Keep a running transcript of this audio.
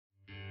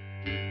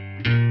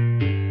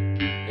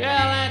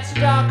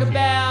talk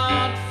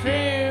about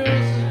fears.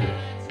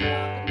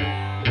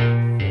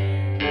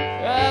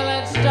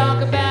 Let's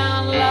talk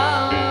about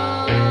love.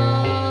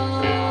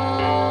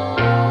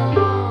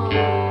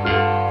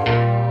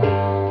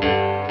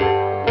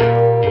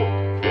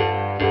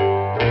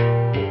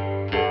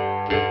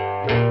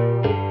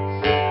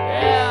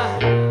 Yeah,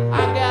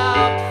 I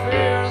got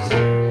fears,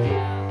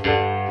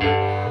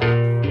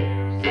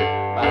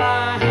 but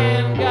I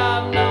ain't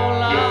got no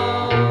love.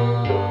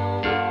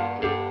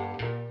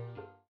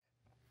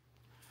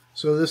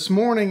 So this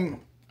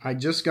morning, I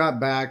just got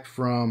back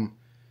from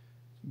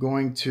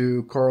going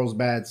to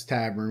Carlsbad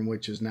Tavern,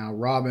 which is now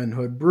Robin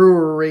Hood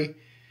Brewery,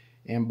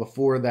 and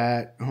before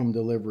that, Home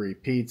Delivery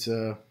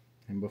Pizza,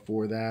 and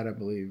before that, I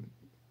believe,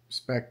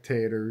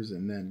 Spectators,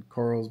 and then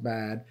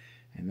Carlsbad,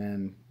 and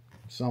then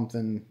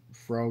something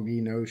Froggy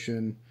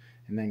Notion,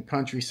 and then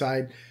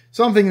Countryside,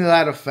 something to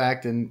that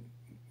effect. And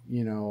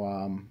you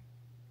know,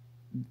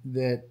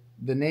 that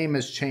the name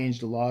has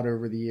changed a lot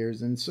over the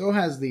years, and so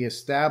has the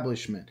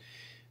establishment,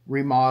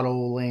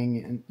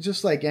 remodeling, and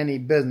just like any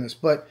business.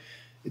 But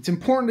it's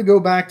important to go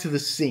back to the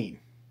scene,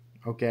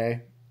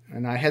 okay?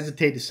 And I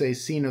hesitate to say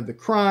scene of the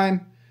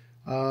crime,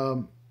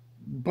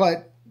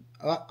 but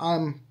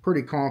I'm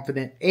pretty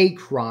confident a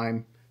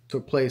crime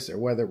took place there,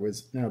 whether it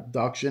was an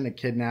abduction, a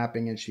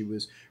kidnapping, and she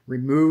was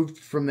removed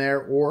from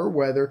there, or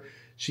whether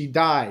she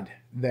died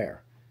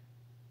there.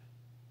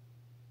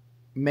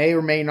 May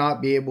or may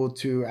not be able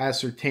to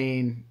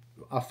ascertain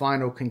a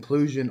final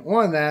conclusion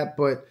on that,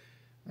 but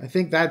I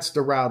think that's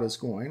the route it's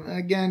going.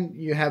 Again,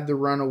 you have the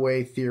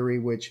runaway theory,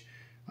 which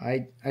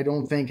I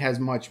don't think has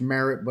much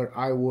merit, but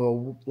I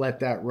will let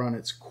that run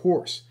its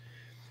course.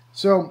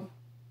 So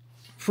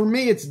for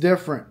me, it's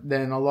different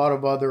than a lot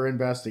of other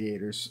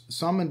investigators.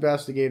 Some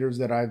investigators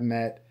that I've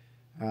met,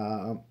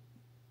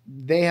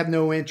 they have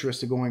no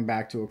interest in going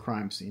back to a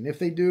crime scene. If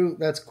they do,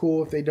 that's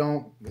cool. If they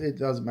don't, it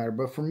doesn't matter.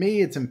 But for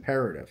me, it's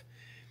imperative.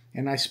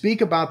 And I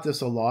speak about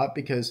this a lot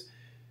because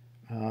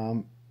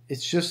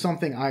it's just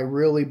something I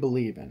really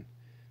believe in.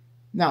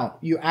 Now,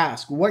 you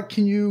ask, what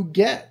can you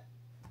get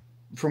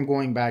from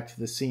going back to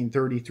the scene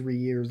 33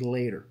 years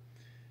later?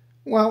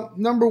 Well,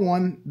 number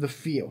one, the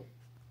feel.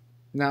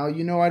 Now,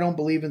 you know I don't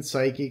believe in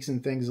psychics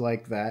and things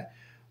like that,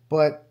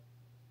 but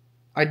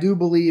I do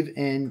believe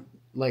in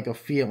like a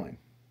feeling,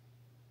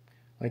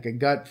 like a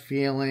gut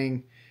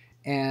feeling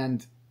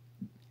and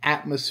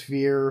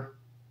atmosphere.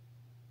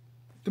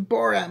 The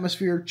bar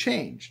atmosphere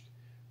changed.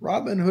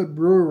 Robin Hood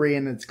Brewery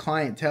and its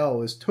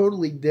clientele is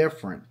totally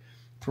different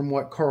from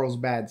what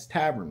Carlsbad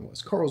Tavern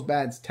was.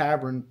 Carlsbad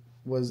Tavern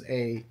was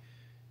a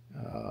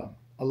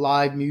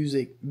live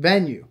music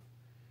venue,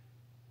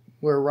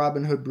 where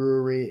Robin Hood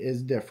Brewery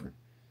is different.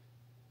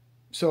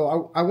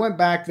 So I went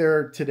back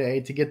there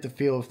today to get the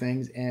feel of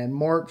things, and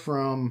Mark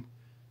from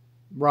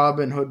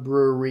Robin Hood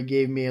Brewery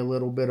gave me a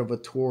little bit of a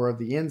tour of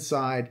the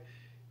inside.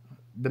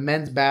 The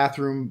men's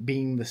bathroom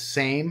being the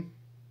same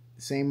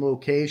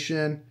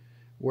location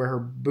where her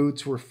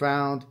boots were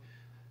found.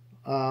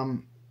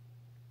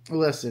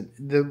 Listen,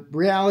 the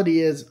reality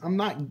is I'm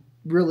not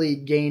really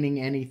gaining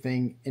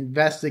anything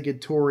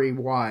investigatory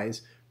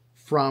wise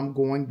from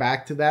going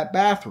back to that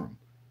bathroom,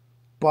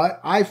 but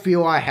I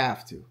feel I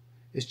have to.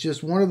 It's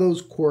just one of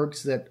those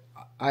quirks that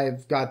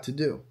I've got to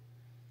do.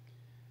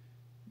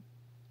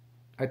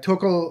 I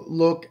took a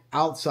look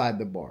outside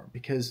the bar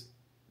because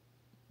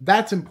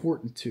that's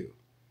important too.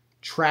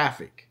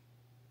 Traffic,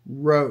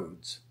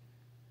 roads,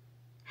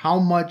 how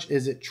much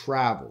is it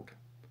traveled,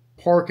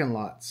 parking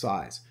lot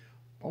size,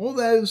 all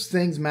those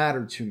things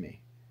matter to me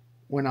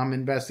when I'm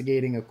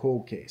investigating a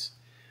cold case.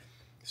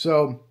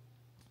 So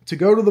to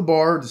go to the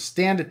bar, to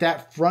stand at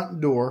that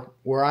front door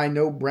where I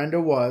know Brenda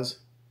was,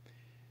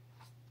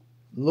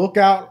 look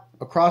out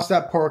across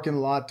that parking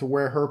lot to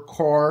where her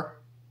car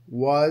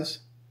was,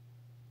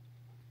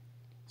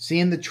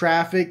 seeing the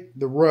traffic,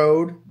 the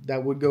road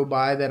that would go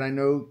by that I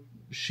know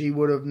she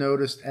would have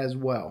noticed as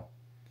well.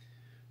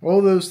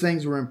 All those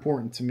things were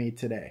important to me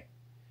today,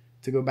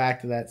 to go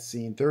back to that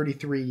scene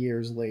 33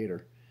 years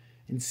later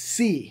and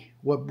see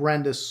what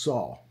Brenda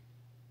saw.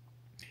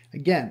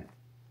 Again,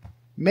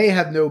 may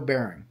have no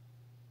bearing,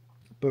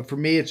 but for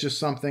me, it's just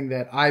something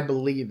that I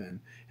believe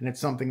in, and it's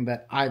something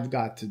that I've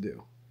got to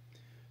do.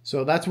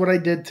 So that's what I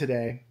did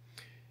today,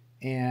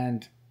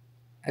 and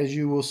as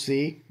you will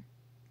see,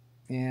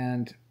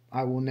 and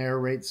I will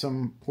narrate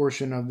some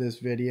portion of this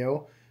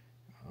video,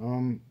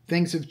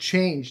 things have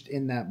changed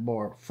in that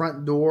bar.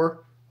 Front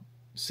door,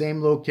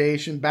 same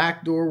location.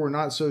 Back door, we're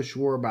not so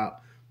sure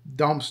about.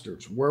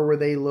 Dumpsters, where were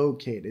they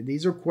located?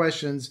 These are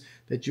questions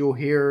that you'll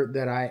hear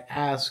that I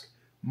ask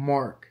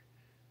Mark.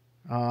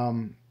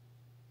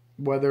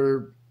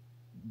 Whether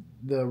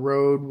the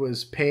road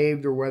was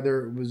paved or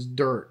whether it was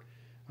dirt.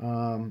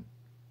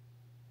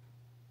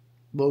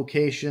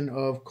 Location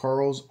of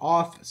Carl's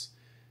office.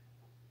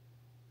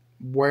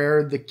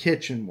 Where the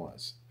kitchen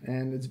was.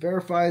 And it's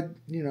verified,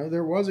 you know,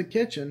 there was a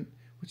kitchen,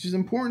 which is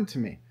important to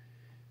me.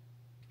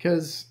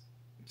 Because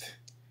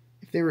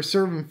if they were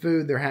serving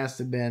food, there has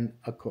to have been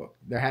a cook.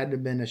 There had to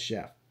have been a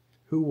chef.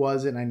 Who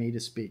was it? I need to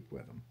speak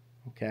with him.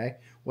 Okay.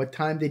 What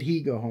time did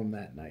he go home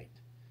that night?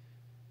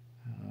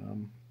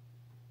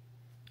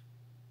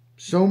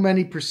 So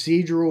many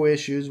procedural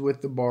issues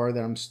with the bar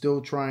that I'm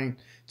still trying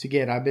to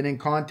get. I've been in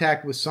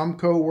contact with some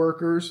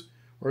co-workers,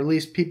 or at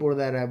least people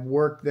that have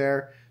worked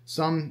there.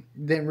 Some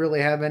didn't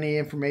really have any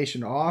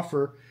information to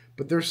offer,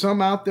 but there's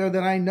some out there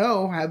that I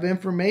know have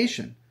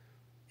information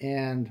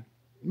and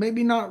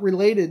maybe not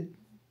related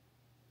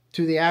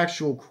to the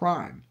actual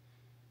crime,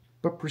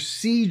 but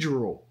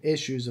procedural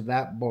issues of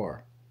that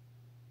bar.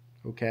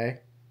 Okay?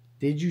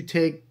 Did you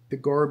take the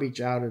garbage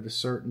out at a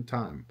certain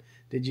time?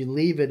 Did you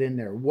leave it in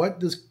there? What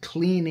does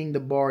cleaning the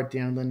bar at the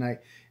end of the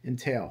night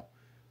entail?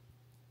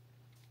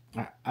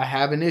 I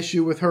have an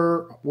issue with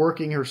her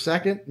working her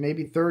second,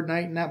 maybe third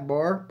night in that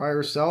bar by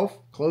herself,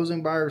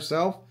 closing by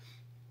herself.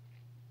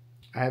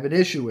 I have an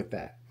issue with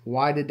that.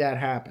 Why did that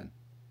happen?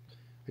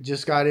 I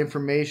just got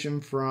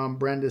information from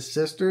Brenda's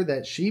sister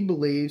that she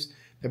believes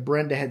that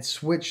Brenda had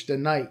switched a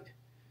night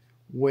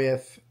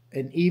with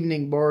an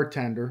evening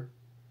bartender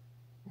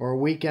or a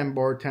weekend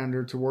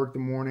bartender to work the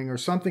morning or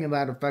something of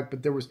that effect,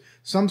 but there was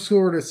some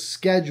sort of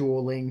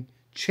scheduling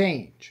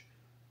change.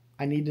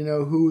 I need to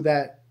know who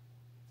that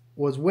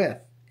was with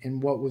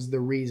and what was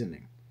the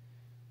reasoning.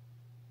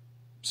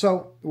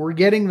 So we're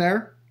getting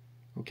there.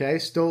 Okay,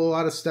 still a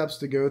lot of steps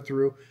to go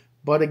through.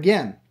 But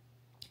again,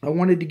 I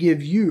wanted to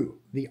give you,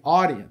 the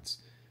audience,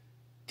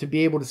 to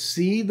be able to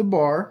see the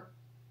bar,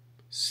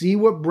 see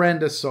what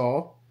Brenda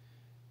saw,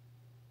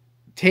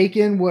 take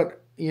in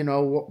what,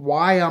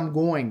 why I'm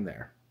going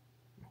there.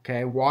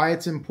 Okay, why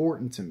it's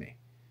important to me.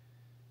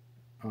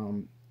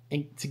 And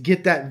to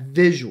get that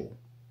visual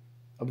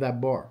of that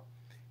bar.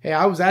 Hey,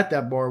 I was at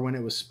that bar when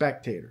it was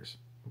spectators.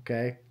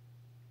 Okay,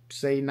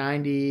 say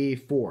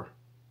 94.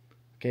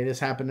 Okay, this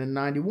happened in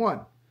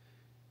 91.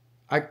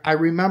 I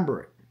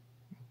remember it.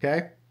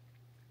 Okay.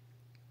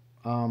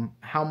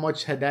 How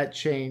much had that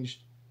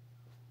changed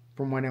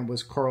from when it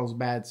was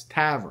Carlsbad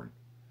Tavern?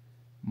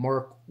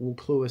 Mark will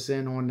clue us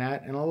in on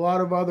that, and a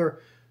lot of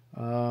other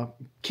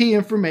key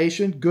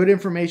information, good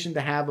information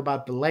to have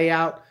about the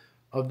layout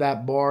of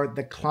that bar,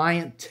 the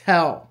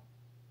clientele,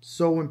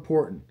 so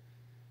important.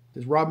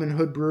 Does Robin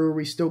Hood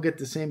Brewery still get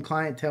the same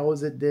clientele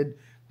as it did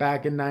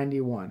back in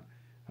 91?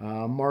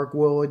 Mark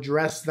will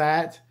address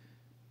that.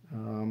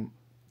 And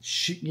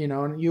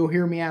you'll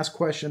hear me ask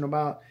question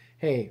about,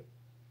 hey,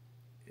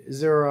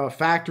 is there a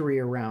factory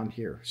around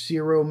here?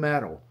 Zero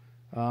metal.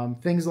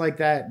 Things like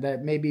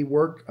that maybe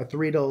work a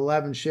 3 to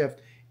 11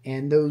 shift,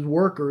 and those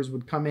workers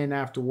would come in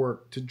after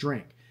work to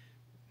drink.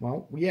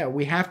 Well, yeah,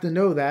 we have to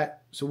know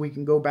that so we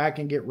can go back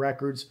and get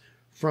records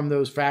from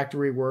those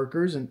factory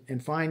workers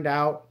and find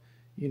out,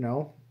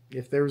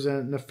 if there's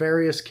a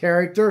nefarious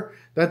character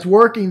that's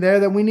working there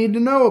that we need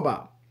to know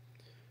about.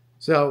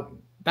 So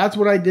that's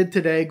what I did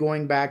today,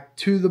 going back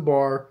to the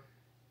bar,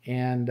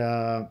 and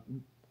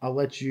I'll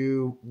let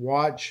you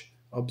watch,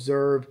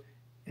 observe,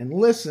 and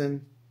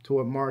listen to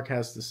what Mark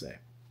has to say.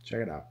 Check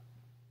it out.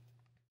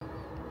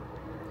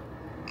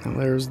 And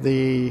there's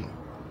the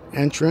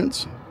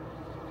entrance.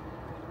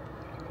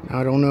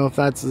 Now, I don't know if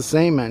that's the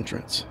same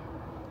entrance,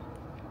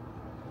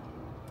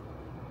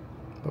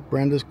 but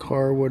Brenda's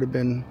car would have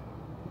been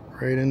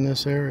right in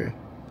this area.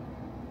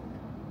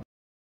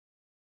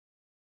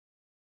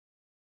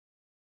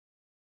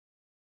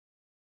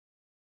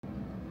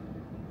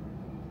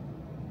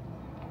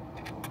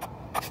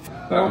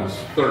 That was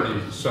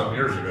 30-some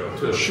years ago,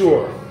 too.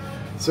 Sure.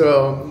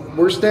 So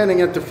we're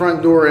standing at the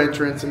front door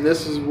entrance, and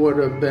this would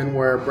have been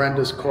where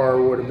Brenda's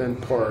car would have been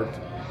parked.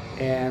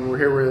 And we're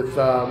here with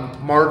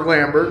Mark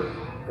Lambert,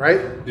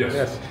 right?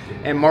 Yes.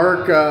 And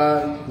Mark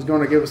is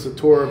going to give us a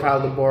tour of how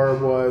the bar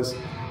was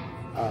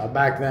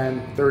back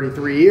then,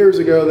 33 years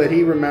ago, that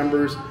he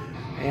remembers,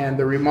 and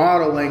the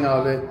remodeling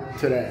of it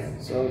today.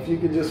 So if you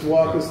could just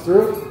walk us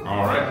through.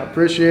 All right. I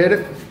appreciate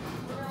it.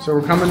 So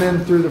we're coming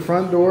in through the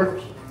front door.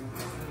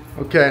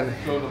 Okay.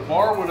 So the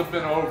bar would have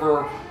been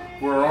over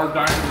where our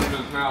dining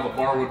room is now. The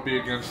bar would be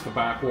against the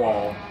back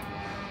wall.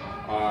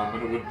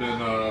 And it would have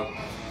been,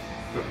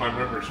 if my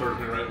memory serves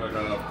me right, like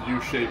a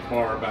U-shaped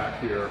bar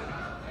back here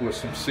with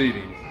some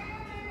seating.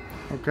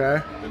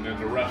 Okay. And then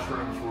the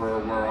restrooms were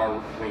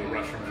where the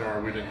restrooms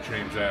are. We didn't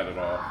change that at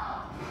all.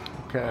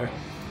 Okay.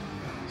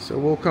 So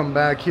we'll come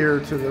back here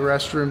to the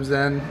restrooms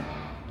then,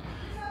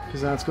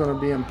 because that's going to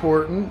be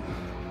important.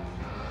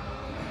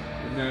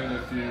 And then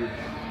if you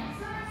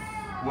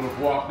would have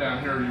walked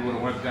down here, you would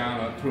have went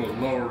down to a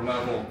lower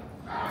level,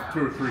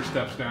 2 or 3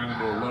 steps down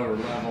into a lower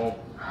level,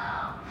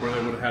 where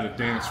they would have had a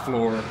dance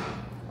floor, would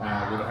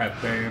have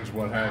had bands,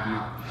 what have you.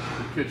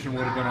 The kitchen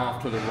would have been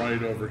off to the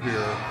right over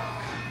here.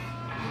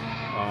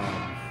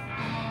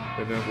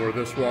 And then where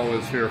this wall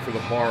is here for the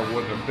bar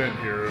wouldn't have been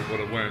here, it would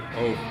have went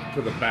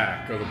to the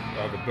back of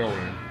the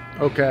building.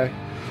 Okay.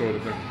 So it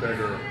would have been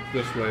bigger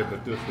this way,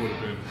 but this would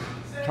have been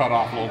cut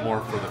off a little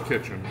more for the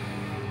kitchen.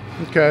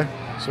 Okay.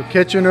 So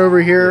kitchen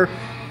over here.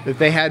 If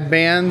they had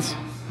bands,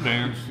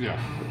 yeah.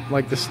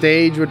 Like the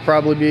stage would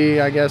probably be,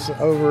 I guess,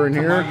 over in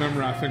here. I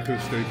remember, I think the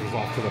stage was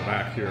off to the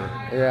back here.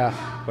 Yeah.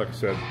 Like I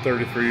said,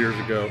 33 years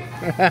ago.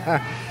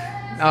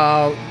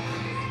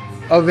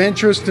 Of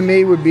interest to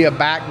me would be a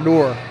back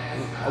door.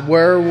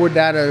 Where would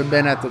that have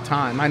been at the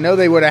time? I know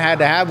they would have had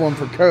to have one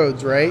for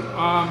codes, right?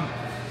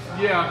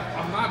 Yeah,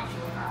 I'm not.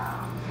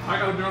 I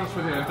gotta be honest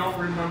with you. I don't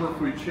remember if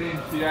we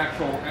changed the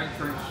actual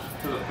entrance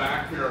to the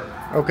back here.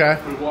 Okay.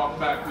 We walk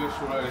back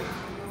this way.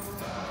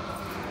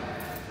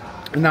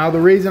 Now the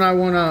reason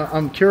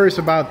I'm curious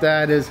about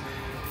that is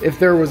if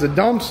there was a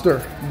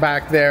dumpster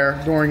back there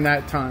during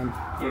that time.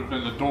 There'd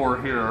been the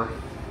door here.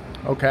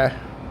 Okay.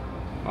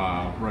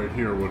 Right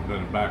here would have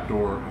been a back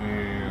door,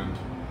 and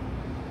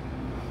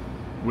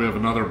we have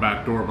another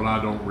back door, but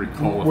I don't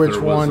recall if Which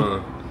there was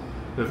one?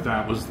 if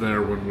that was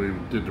there when we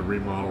did the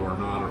remodel or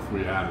not, or if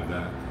we added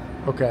that.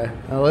 Okay.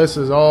 Now this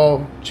is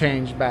all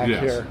changed back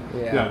Yes. here.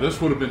 Yeah,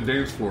 this would have been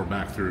dance floor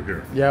back through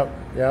here. Yep.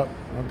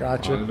 I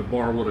gotcha. And the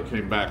bar would have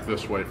came back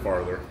this way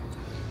farther.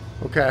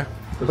 Okay.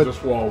 Because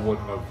this wall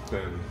wouldn't have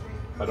been,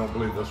 I don't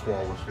believe this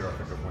wall was here. I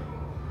think it went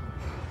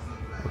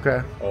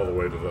Okay. all the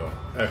way to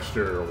the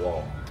exterior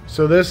wall.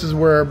 So this is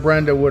where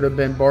Brenda would have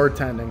been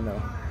bartending,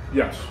 though.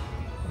 Yes.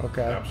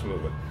 Okay.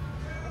 Absolutely.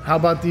 How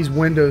about these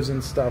windows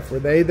and stuff? Were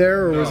they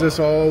there, or was this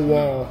all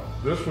wall?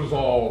 No. This was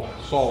all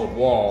solid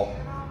wall,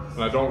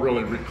 and I don't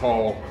really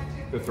recall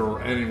if there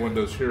were any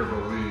windows here,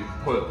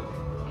 but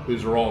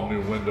these are all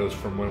new windows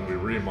from when we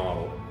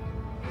remodeled.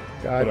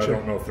 Gotcha. But I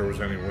don't know if there was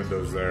any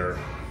windows there.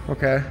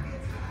 Okay.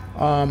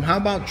 How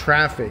about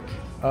traffic?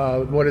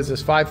 What is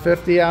this,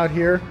 550 out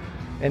here?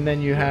 And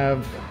then you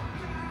have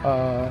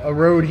a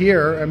road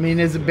here. I mean,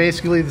 is it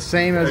basically the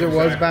same as it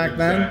was back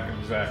then?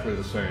 Exactly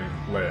the same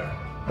layout.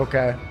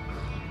 Okay.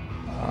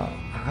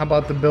 How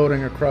about the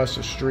building across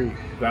the street?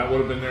 That would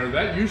have been there.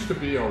 That used to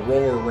be a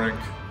roller rink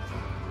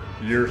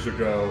years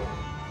ago.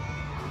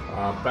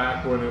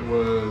 Back when it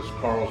was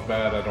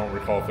Carlsbad, I don't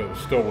recall if it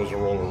still was a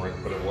roller rink,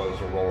 but it was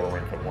a roller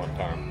rink at one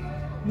time.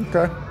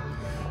 Okay.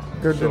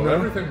 Good to So know.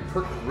 everything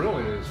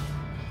really is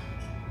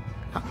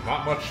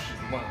not much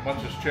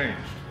has changed.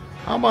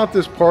 How about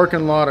this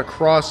parking lot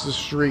across the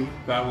street?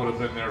 That would have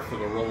been there for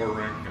the roller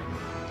rink.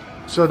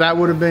 So that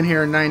would have been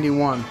here in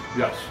 91.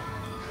 Yes.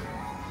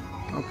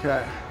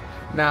 Okay.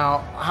 Now,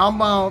 how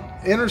about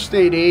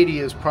Interstate 80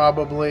 is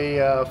probably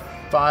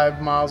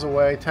 5 miles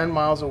away, 10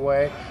 miles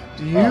away.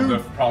 Do you?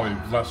 Probably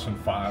less than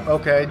 5.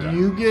 Okay. Yeah. Do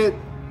you get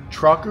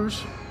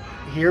truckers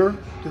here?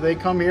 Do they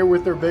come here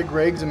with their big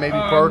rigs and maybe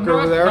park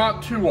over there?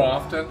 Not too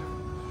often.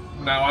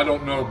 Now, I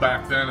don't know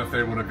back then if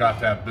they would have got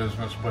that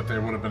business, but they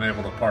would have been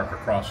able to park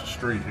across the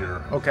street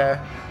here. Okay.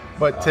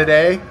 But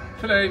today?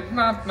 Today,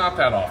 not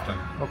that often.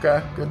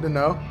 Okay. Good to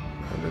know.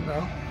 Good to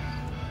know.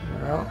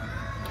 Yeah.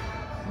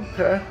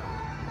 Okay.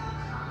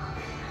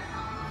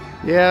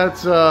 Yeah,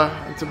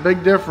 it's a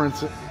big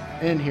difference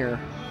in here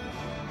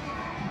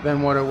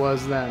than what it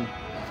was then.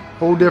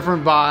 Whole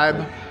different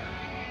vibe.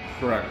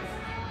 Correct.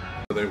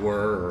 They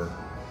were,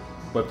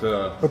 but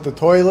the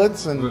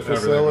toilets and everything was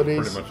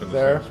facilities pretty much in the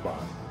there. same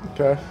spot.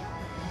 Okay.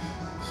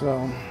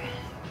 So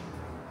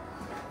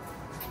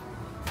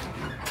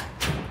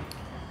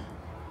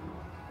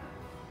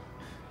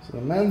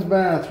the men's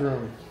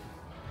bathroom,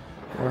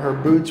 where her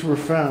boots were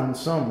found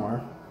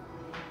somewhere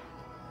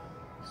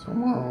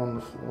on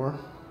the floor.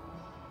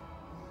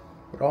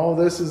 But all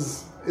this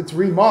it's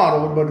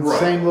remodeled, but it's the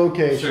same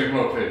location. Same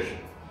location.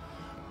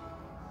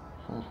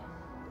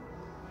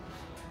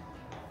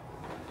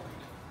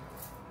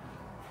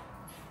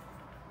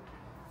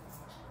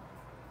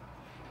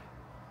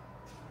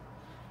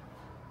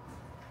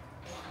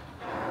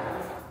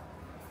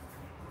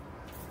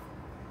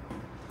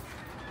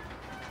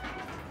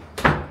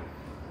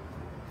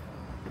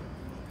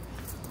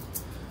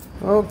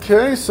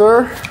 Okay,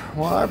 sir.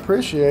 Well, I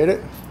appreciate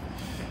it.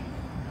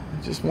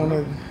 I just want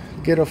to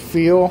get a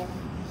feel.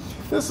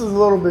 This is a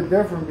little bit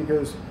different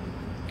because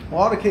a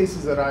lot of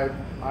cases that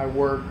I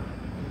work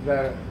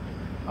that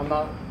I'm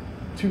not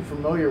too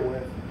familiar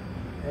with,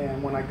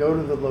 and when I go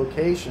to the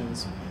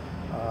locations,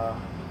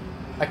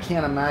 I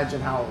can't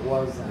imagine how it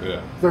was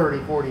then,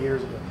 30, 40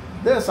 years ago.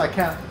 This I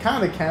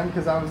kind of can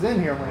because I was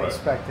in here when it was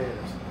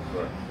spectators.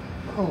 Right.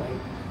 Only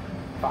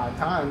 5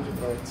 times,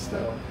 but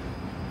still.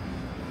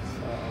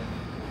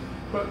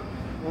 But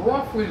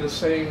roughly the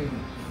same,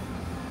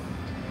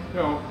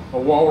 a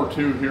wall or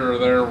two here or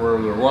there where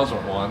there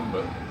wasn't one,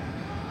 but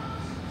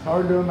it's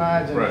hard to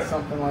imagine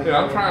something like that.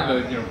 Yeah, I'm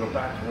trying to go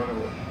back to when it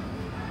was.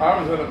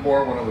 I was in it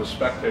more when it was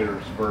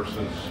spectators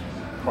versus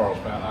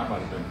Carlsbad. I might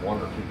have been 1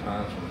 or 2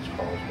 times when it's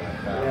Carlsbad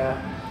Tavern.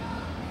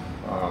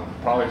 Yeah.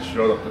 Probably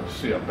showed up to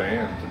see a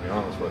band, to be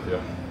honest with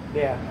you.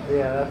 Yeah,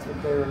 that's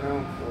what they were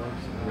known for.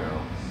 So.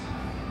 Yeah.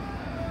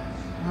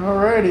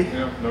 Alrighty.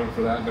 Yeah, known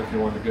for that. And if you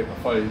wanted to get in a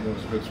fight, it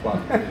was a good spot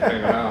to be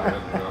hanging out.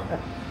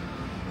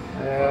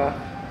 Yeah.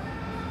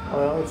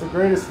 Well, it's a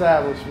great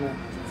establishment,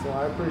 so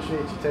I appreciate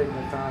you taking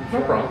the time.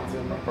 No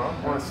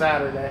problem. On a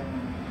Saturday.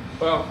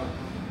 Well,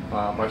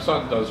 my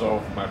son does all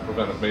of my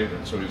preventive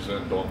maintenance, so he's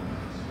in doing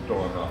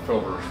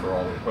filters for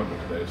all the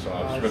equipment today. So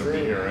I was going to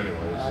be here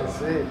anyway. I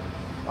see.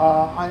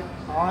 I'll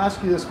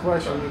ask you this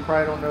question. You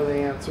probably don't know the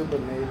answer, but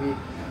maybe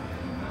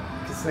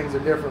because things are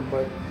different.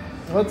 But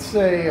let's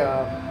say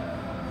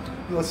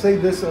let's say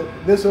this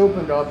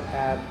opened up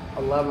at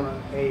 11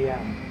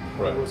 a.m.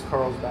 Right. It was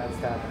Carlsbad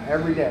Tavern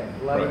every day,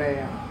 11 Right.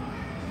 a.m.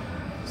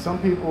 Some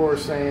people are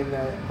saying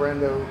that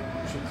Brenda,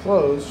 she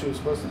closed. She was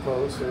supposed to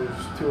close, so it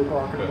was 2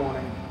 o'clock in the Okay.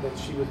 morning. But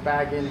she was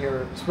back in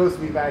here, supposed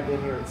to be back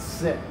in here at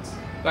 6.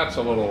 That's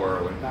a little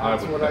early.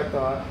 That's what I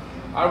thought.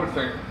 I would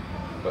think,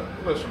 but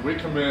listen, we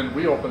come in,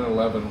 we open at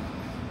 11.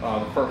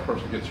 The first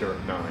person gets here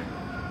at 9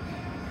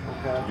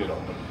 to Okay. get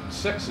open.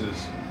 6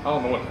 is, I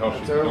don't know what the hell It's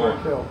she'd be doing.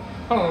 overkill.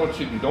 I don't know what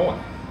she'd be doing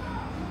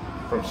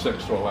from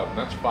 6 to 11.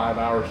 That's 5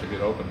 hours to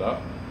get opened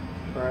up.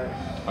 Right.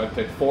 I'd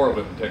take 4 of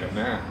it and take a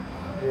nap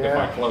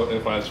Yeah.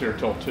 if I was here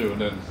till 2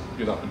 and then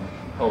get up and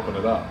open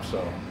it up.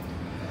 So,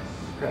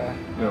 Okay.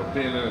 you know,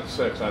 being in at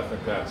 6, I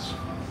think that's,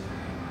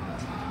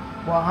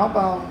 Well, how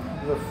about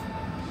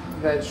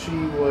that she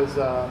was,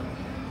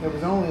 it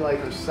was only like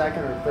her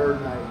second or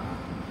third night.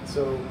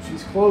 So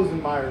she's closing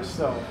by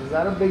herself. Is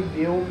that a big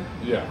deal?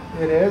 yeah.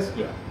 It is?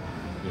 Yeah,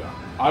 yeah.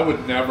 I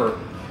would never.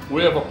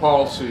 We have a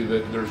policy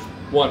that there's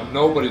one.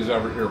 Nobody's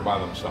ever here by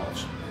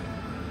themselves.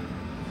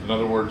 In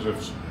other words,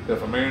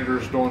 if a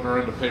manager's doing their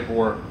end of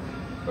paperwork,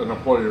 an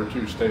employee or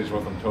 2 stays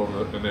with them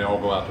and they all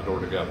go out the door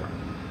together.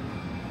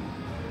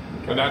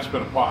 And that's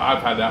been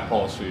I've had that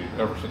policy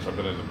ever since I've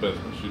been in the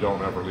business. You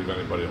don't ever leave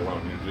anybody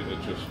alone.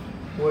 It just.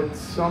 Would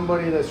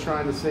somebody that's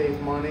trying to save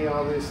money,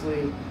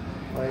 obviously,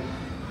 like,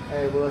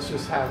 hey, well, let's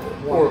just have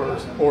one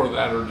person. Or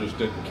that, or just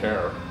didn't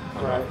care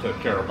enough to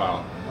care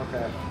about.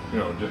 Okay. You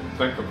know, didn't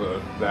think of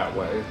it that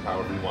way,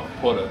 however you want to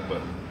put it,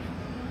 but.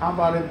 How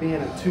about it being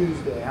a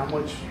Tuesday? How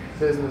much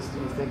business do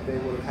you think they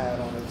would have had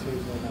on a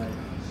Tuesday night?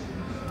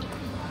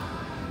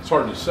 It's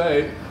hard to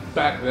say.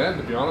 Back then,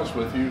 to be honest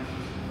with you,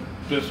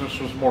 business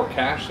was more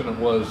cash than it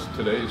was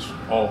today's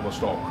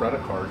almost all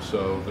credit cards.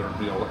 So there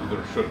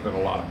should have been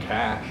a lot of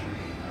cash,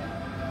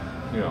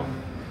 you know,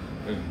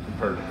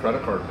 compared to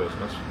credit card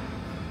business.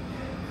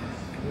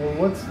 Well,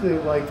 what's the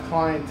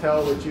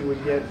clientele that you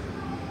would get?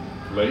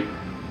 Late,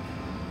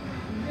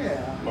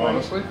 Yeah.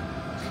 honestly.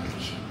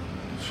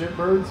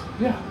 Shitbirds?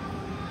 Yeah.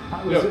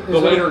 How- Yeah. is The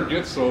it- later it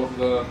gets,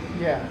 the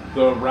Yeah.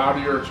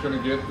 rowdier it's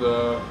going to get.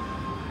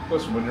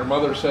 Listen, when your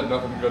mother said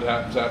nothing good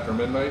happens after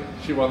midnight,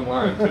 she wasn't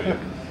lying to you.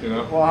 You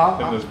know, Well,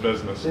 in this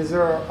business. Is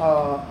there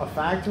a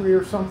factory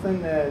or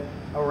something that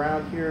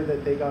around here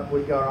that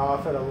would got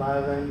off at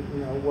 11?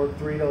 You know, work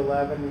 3 to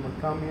 11 and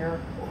would come here?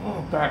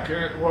 Oh, back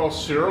in, well,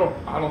 Ciro,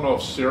 I don't know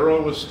if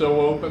Ciro was still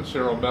open.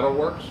 Ciro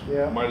Metalworks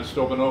might have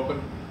still been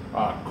open.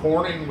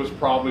 Corning was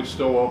probably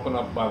still open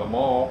up by the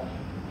mall.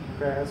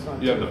 Okay, that's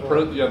not You had too the far.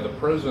 you had the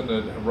prison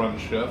that run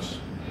shifts.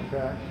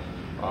 Okay.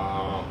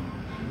 Um,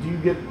 Do you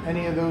get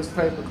any of those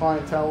type of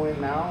clientele in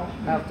now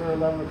after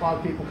 11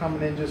 o'clock? People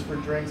coming in just for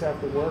drinks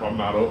after work? I'm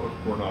not open.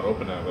 We're not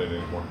open that late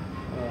anymore.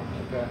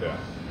 Oh, okay. Yeah,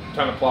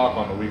 10 o'clock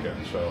on the weekend.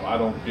 So I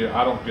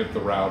don't get the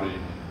rowdy.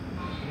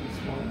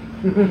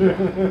 Yeah,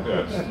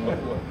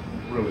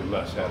 it's really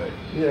less headache.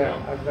 Yeah, you know.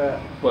 I bet.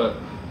 But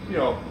you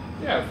know,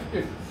 yeah.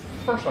 If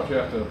first off, you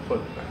have to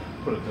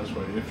put it this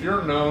way: if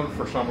you're known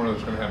for somewhere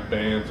that's going to have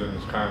bands and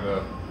is kind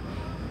of,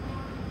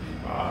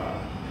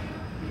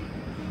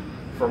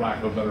 for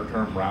lack of a better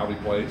term, rowdy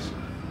place,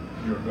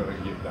 you're going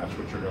to get. That's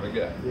what you're going to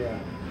get. Yeah.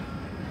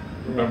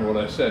 Remember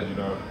what I said? You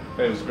know,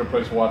 hey, it's a good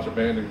place to watch a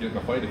band and get in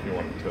a fight if you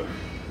wanted to.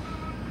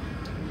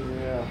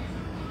 Yeah.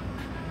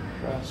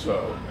 Okay.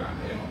 So,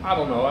 you know, I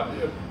don't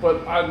know,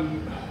 but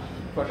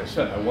like I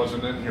said, I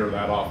wasn't in here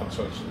that often,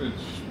 so you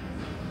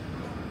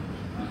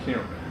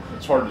can't.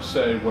 It's hard to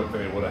say what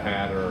they would have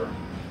had, or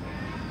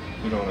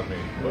you know what I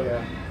mean. But,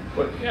 Yeah.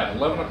 But yeah,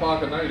 11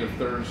 o'clock at night, if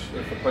the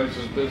place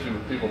is busy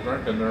with people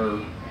drinking,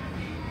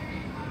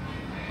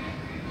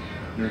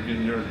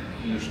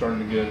 you're starting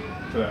to get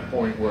to that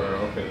point where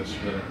okay, this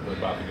is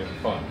about to get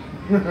fun.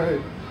 Right.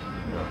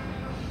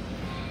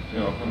 You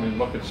know, I mean,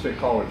 look at State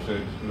College.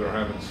 They're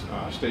having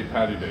state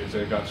patty days.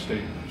 They got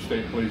state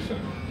police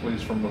and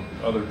police from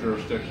other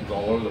jurisdictions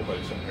all over the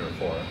place in here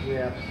for it.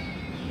 Yeah.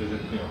 You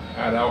know,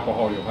 add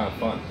alcohol, you'll have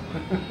fun.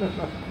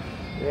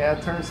 Yeah,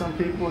 it turns some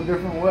people a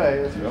different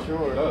way, that's for Yep,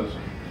 sure. it does.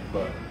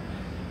 But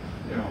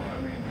you know,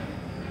 I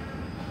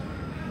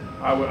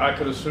mean, I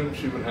could assume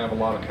she would have a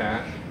lot of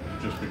cash,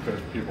 just because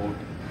people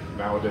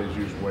nowadays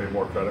use way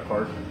more credit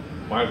cards.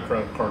 My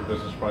credit card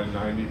business is probably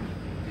 90%.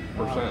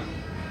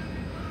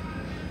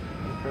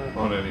 Okay.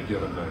 On any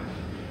given night.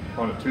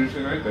 On a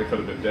Tuesday night, they could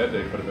have been dead,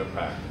 they could have been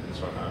packed.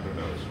 So who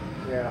knows?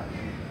 Yeah.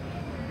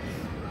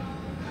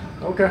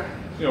 Okay.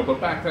 You know,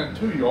 but back then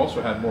too, you also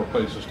had more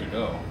places to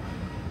go.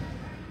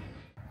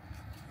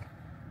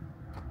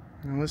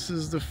 Now this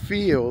is the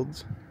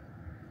field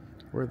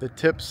where the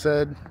tip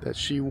said that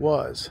she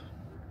was,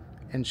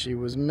 and she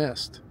was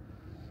missed.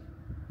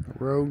 The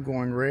road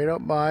going right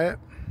up by it.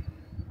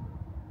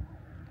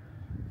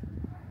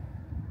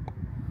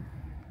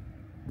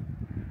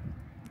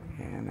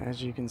 And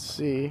as you can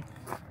see,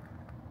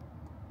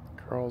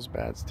 Carls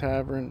Bad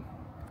Tavern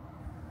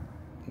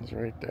is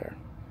right there.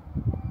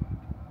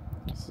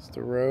 This is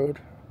the road.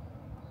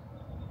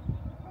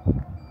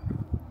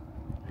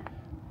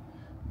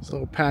 There's a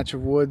little patch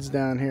of woods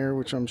down here,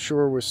 which I'm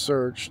sure was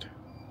searched.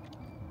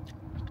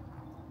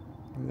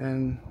 And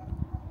then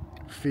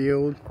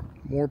field,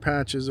 more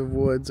patches of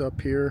woods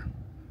up here.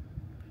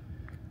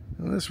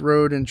 Now, this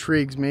road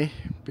intrigues me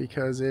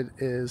because it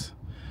is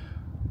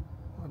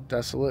a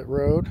desolate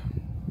road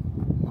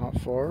not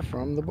far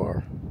from the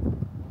bar.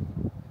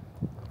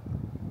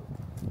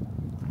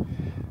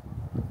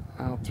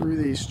 Now through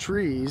these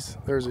trees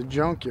there's a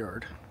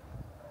junkyard,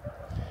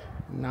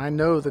 and I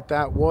know that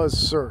that was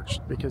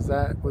searched because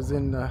that was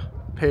in the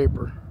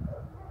paper.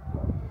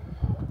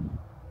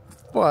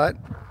 But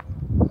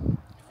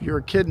if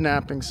you're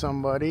kidnapping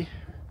somebody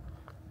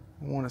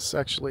and want to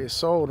sexually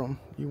assault them,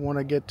 you want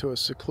to get to a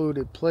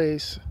secluded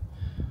place.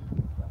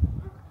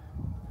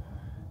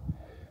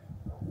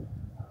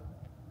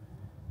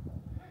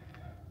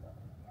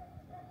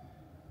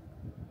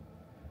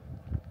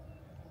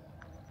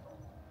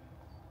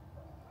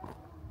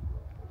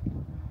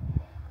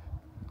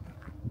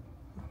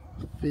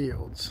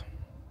 Fields.